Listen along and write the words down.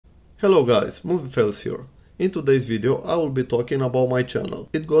Hello guys, Movie Fails here. In today's video I will be talking about my channel.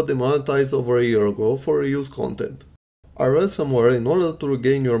 It got demonetized over a year ago for reused content. I read somewhere in order to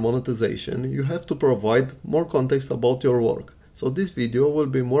regain your monetization you have to provide more context about your work. So this video will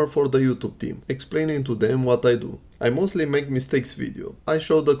be more for the YouTube team, explaining to them what I do. I mostly make mistakes video. I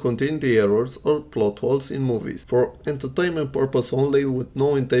show the continuity errors or plot holes in movies for entertainment purpose only with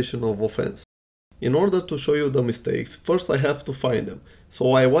no intention of offense. In order to show you the mistakes, first I have to find them.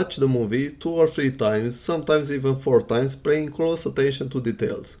 So I watch the movie 2 or 3 times, sometimes even 4 times, paying close attention to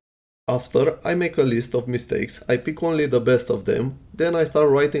details. After, I make a list of mistakes, I pick only the best of them, then I start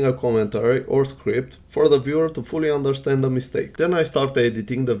writing a commentary or script for the viewer to fully understand the mistake. Then I start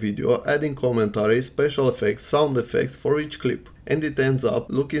editing the video, adding commentary, special effects, sound effects for each clip, and it ends up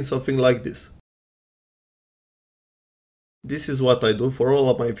looking something like this. This is what I do for all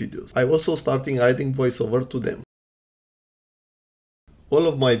of my videos. I also starting adding voiceover to them. All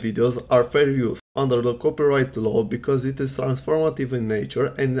of my videos are fair use under the copyright law because it is transformative in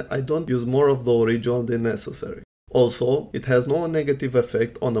nature and I don't use more of the original than necessary. Also, it has no negative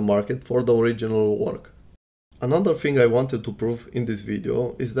effect on the market for the original work. Another thing I wanted to prove in this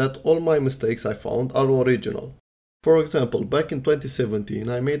video is that all my mistakes I found are original. For example, back in 2017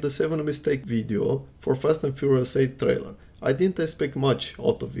 I made the 7 mistake video for Fast and Furious 8 trailer. I didn't expect much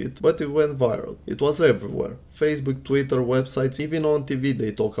out of it, but it went viral. It was everywhere. Facebook, Twitter, websites, even on TV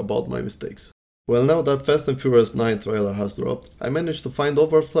they talk about my mistakes. Well, now that Fast and Furious 9 trailer has dropped, I managed to find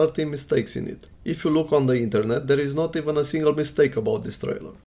over 30 mistakes in it. If you look on the internet, there is not even a single mistake about this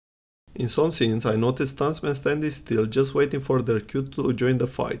trailer. In some scenes I noticed stuntmen standing still just waiting for their cue to join the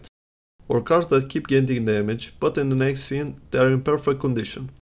fight. Or cars that keep getting damaged, but in the next scene they are in perfect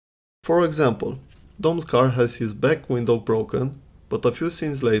condition. For example, Dom's car has his back window broken, but a few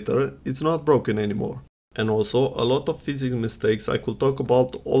scenes later it's not broken anymore. And also a lot of physics mistakes I could talk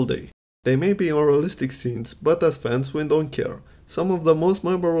about all day. They may be unrealistic scenes, but as fans we don't care. Some of the most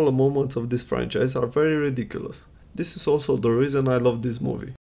memorable moments of this franchise are very ridiculous. This is also the reason I love this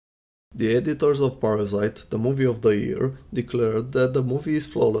movie. The editors of Parasite, the movie of the year, declared that the movie is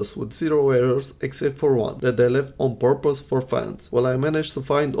flawless with 0 errors except for one, that they left on purpose for fans, while I managed to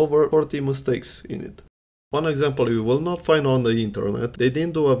find over 40 mistakes in it. One example you will not find on the internet, they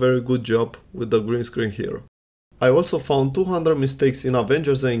didn't do a very good job with the green screen here. I also found 200 mistakes in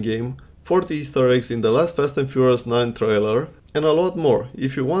Avengers Endgame, 40 Easter eggs in the last Fast and Furious 9 trailer, and a lot more.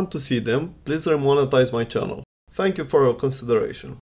 If you want to see them, please remonetize my channel. Thank you for your consideration.